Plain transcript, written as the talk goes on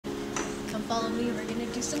Come follow me, we're gonna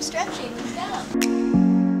do some stretching. Let's go.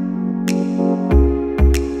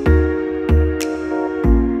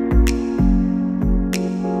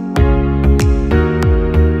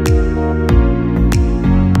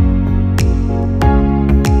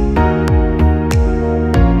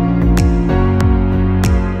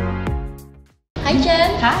 Hi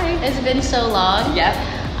Jen. Hi. It's been so long. Yep.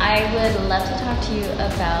 I would love to talk to you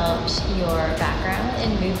about your background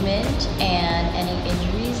in movement and any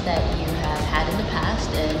injuries that you have had in the past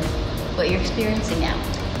and what you're experiencing now.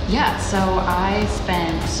 Yeah, so I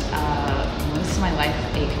spent most of my life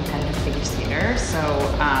a competitive figure skater, so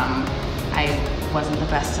I wasn't the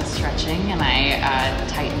best at stretching and I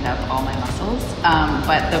tightened up all my muscles.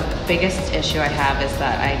 But the biggest issue I have is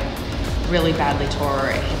that I really badly tore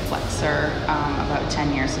a hip flexor about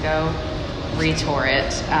 10 years ago, retore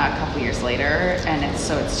it a couple years later, and it's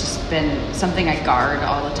just been something I guard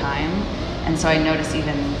all the time. And so I notice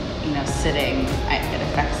even, sitting, it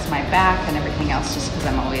affects my back and everything else just because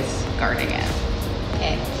I'm always guarding it.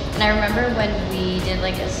 Okay, and I remember when we did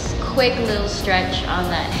like a quick little stretch on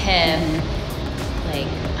that hip, like,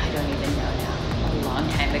 I don't even know now, a long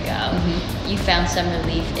time ago. You found some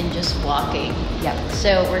relief in just walking. Yep.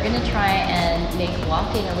 So we're gonna try and make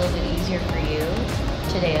walking a little bit easier for you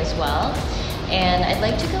today as well. And I'd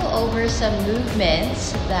like to go over some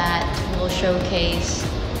movements that will showcase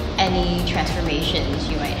any transformations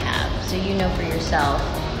you might have. So you know for yourself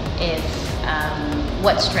if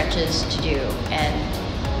what stretches to do and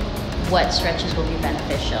what stretches will be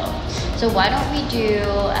beneficial. So why don't we do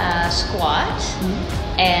a squat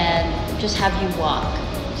and just have you walk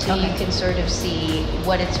so you can sort of see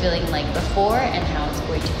what it's feeling like before and how it's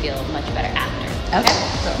going to feel much better after. Okay.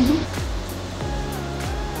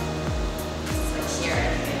 Switch here.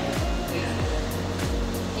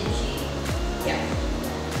 Pinchy. Yeah.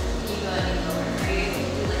 Can you go any lower? Or you can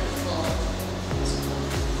do like full.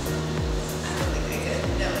 I don't think I could.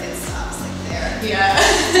 No, it stops like there. Yeah.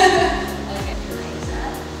 Okay, raise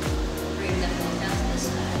up. Bring the phone down to the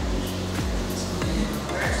side.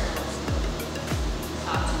 First.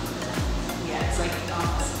 Top to the side. Yeah, it's like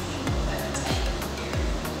almost but tight here.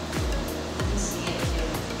 You can see it too.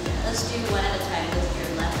 Yeah, let's do one at a time. Lift your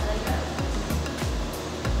left leg up.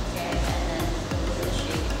 Okay, and then look at the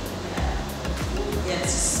shape. Yeah,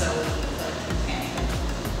 it's just so like okay.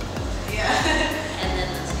 Yeah. And then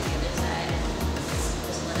let's do the other side.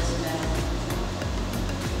 Just let us know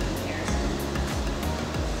comparison.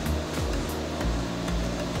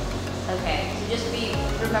 Okay, so just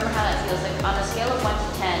remember how that feels. Like on a scale of 1 to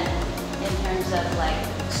 10, in terms of like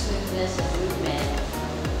smoothness of movement,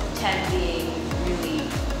 10 being really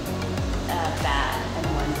bad and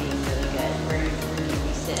 1 being really good. Where do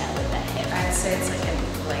we sit at with that hip? I'd say it's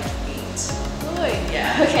like 8. Good.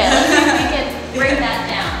 Yeah. Okay, let's see if we can bring that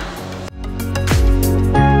down.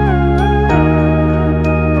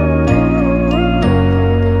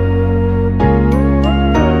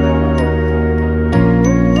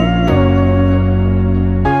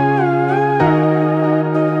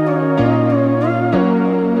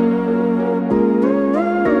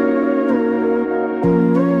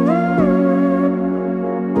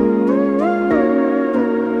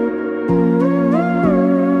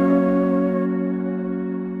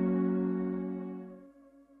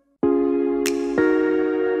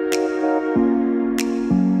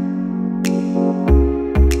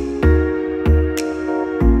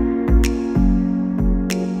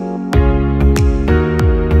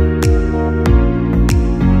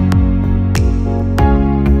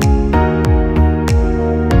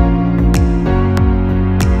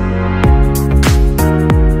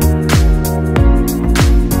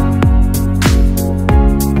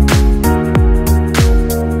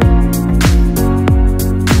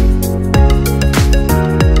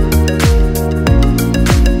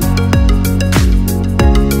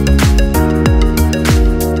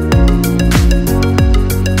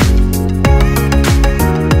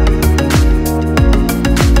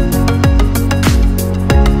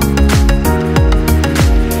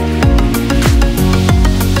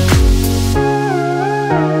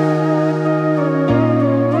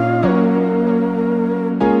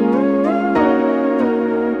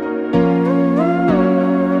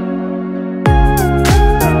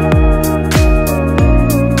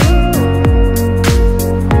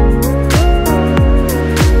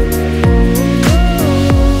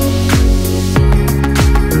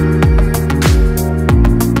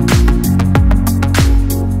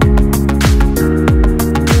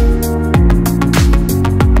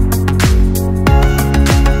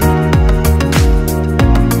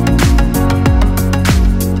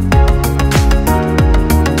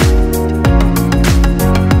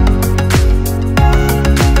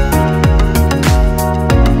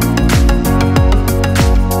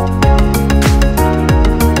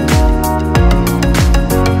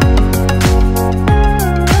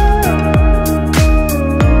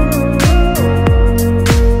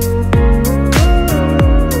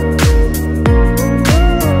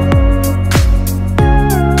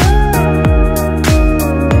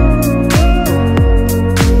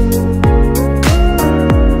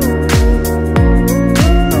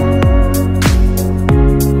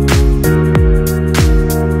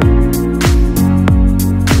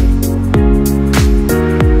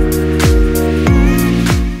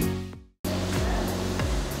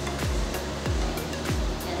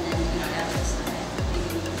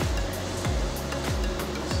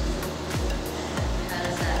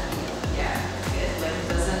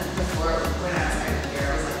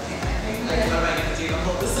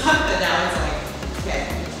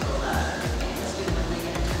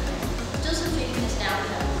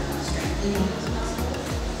 strengthening those muscles.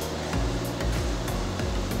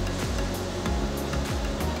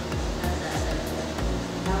 How's that sound?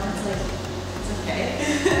 Now it's like, it's okay.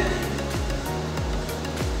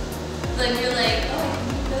 Like you're like, oh, I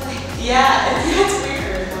can keep going. Yeah, it's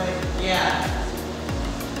weird. Like, yeah.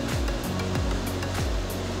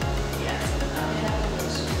 Yeah, so It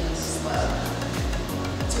happens really slow.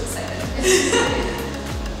 too excited.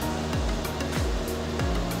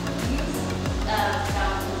 You've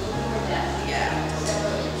found a little more depth. Yeah.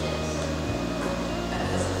 Several inches. And it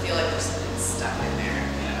doesn't feel like there's something stuck in there,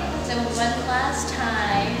 you know? So one last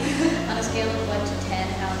time, on a scale of 1 to 10,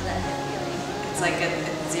 how's that head feeling? It's like at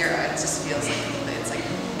 0. It just feels like it's like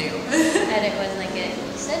new. And it was like you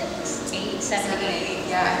said 8, 7, 8.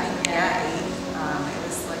 Yeah, I think, yeah, 8. It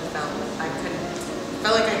was like,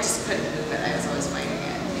 felt like I just couldn't move it. I was always fighting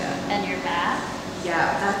it, yeah. And your back?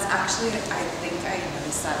 Yeah, that's actually, I think I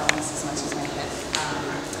noticed that almost as much as my hip.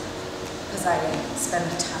 Because I spend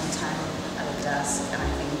a ton of time at a desk, and I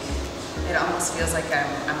think it almost feels like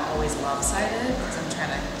I'm always lopsided because I'm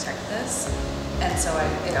trying to protect this. And so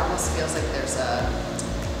it almost feels like there's a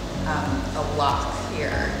lock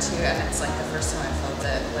here too, and it's like the first time I felt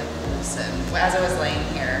it like loosen. As I was laying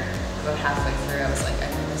here, about halfway through, I was like, I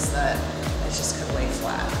noticed that I just could lay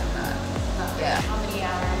flat and that. Yeah. How many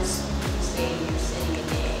hours do you say you're sitting a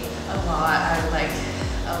day? A lot. I'm like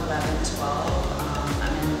 11, 12.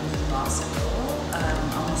 I'm in law school,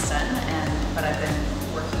 almost done, but I've been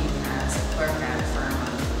working as a clerk at a firm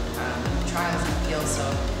on trials and appeals, so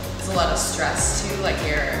it's a lot of stress too. Like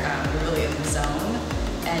you're really in the zone,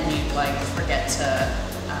 and you like forget to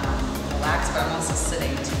relax. But I'm also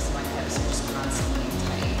sitting too, so my hips are just constantly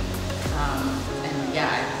tight. And yeah,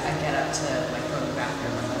 I get up to like go to the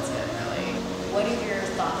bathroom, and that's it really. What are your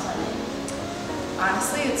thoughts on it?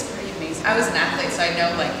 Honestly, it's pretty amazing. I was an athlete, so I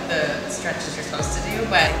know like the stretches you're supposed to do,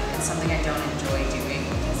 but it's something I don't enjoy doing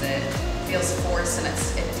because it feels forced and it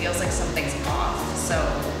feels like something's off. So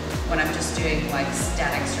when I'm just doing like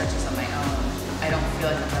static stretches on my own, I don't feel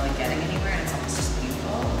like I'm really getting anywhere, and it's almost just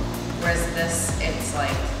painful. Whereas this, it's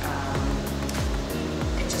like,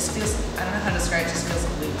 it just feels, I don't know how to describe it, just feels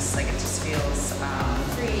loose. Like it just feels,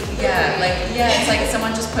 Free. yeah, like, yeah, it's like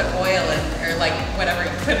someone just put oil in, or like whatever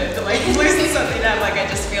you put it to like loosen something up. Like I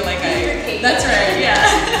just feel like that's right, yeah.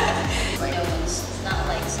 It's not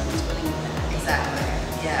like someone's pulling you back. Exactly,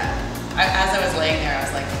 yeah. As I was laying there, I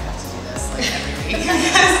was like, I have to do this like every week.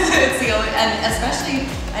 It's the only, and especially,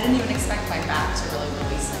 I didn't even expect my back to really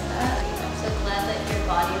release like that. I'm so glad that your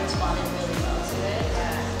body responded really well to it.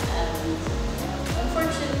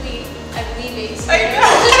 Unfortunately, I'm leaving. So I know.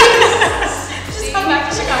 Just come back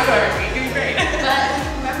to Chicago every week. It'd be great. But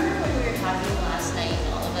remember when we were talking last night,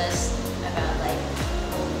 all of us, about like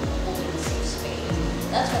holding a safe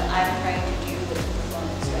space? That's what I'm trying to do with the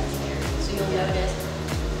performance stretch therapy. So you'll notice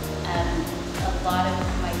a lot of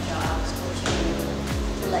my jobs coaching you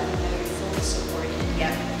to let you know you're fully supported.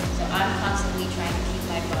 Yep. So I'm constantly trying to keep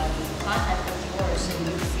my body in contact with yours so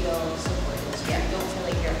you feel supported. So you don't feel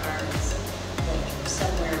like your arms like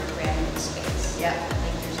somewhere random in space. Yep.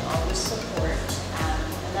 Like there's always support.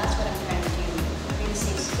 And that's what I'm trying to do. Create a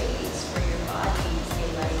safe space for your body to feel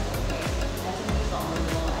like, okay, I can be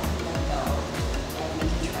vulnerable, I can let go, and we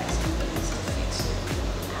can try some things to fix certain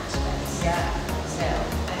aspects. Yeah. So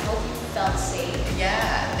I hope you felt safe.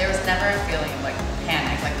 Yeah, there was never a feeling of like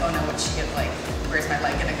panic, like, oh no, what's she gonna, like, where's my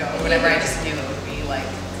leg gonna go? Whatever, I just knew it would be like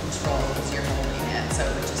controlled because you're holding it. So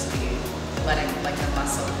it would just be letting, like the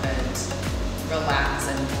muscle could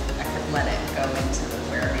relax and I could let it go into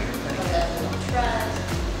wherever you were putting A it. level of trust.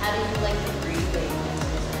 How do you like the breathing?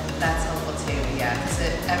 That's helpful too, yeah, because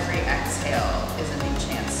every exhale is a new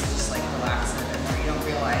chance to just like relax a bit more. You don't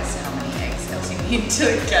realize how many exhales you need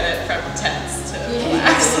to get it from tense to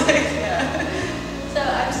relax. Like, yeah. So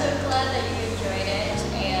I'm so glad that you enjoyed it,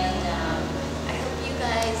 and I hope you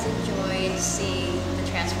guys enjoyed seeing the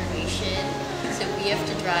transformation. So we have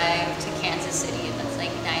to drive to Kansas City, and that's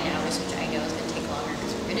like 9 hours, which I know is going to take longer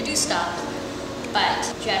because we're going to do stuff.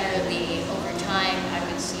 But generally, over time, I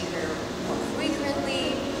would see her more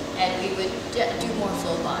frequently, and we would do more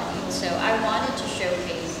full body. So I wanted to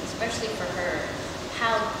showcase, especially for her,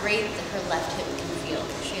 how great her left hip can feel.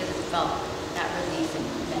 She hasn't felt that relief in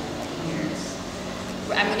many, many years.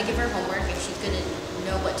 I'm going to give her homework, and she's going to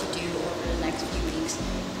know what to do over the next few weeks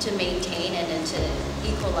to maintain and then to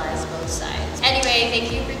equalize both sides. Anyway,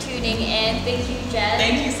 thank you for tuning in. Thank you, Jen.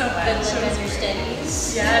 Thank you so much. Good luck on your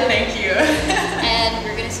studies. Yeah, thank you. And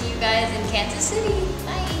we're going to see you guys in Kansas City.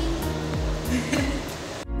 Bye.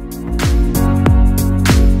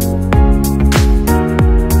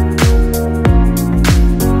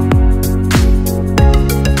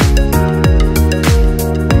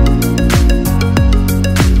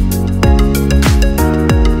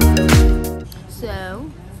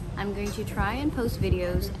 I'm going to try and post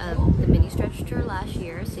videos of the mini stretch tour last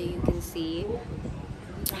year so you can see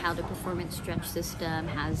how the performance stretch system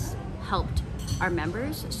has helped our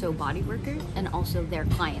members, so body workers, and also their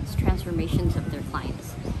clients, transformations of their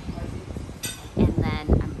clients. And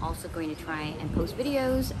then I'm also going to try and post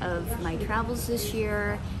videos of my travels this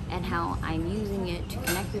year and how I'm using it to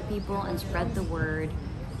connect with people and spread the word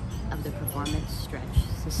of the performance stretch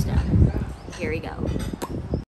system. Here we go.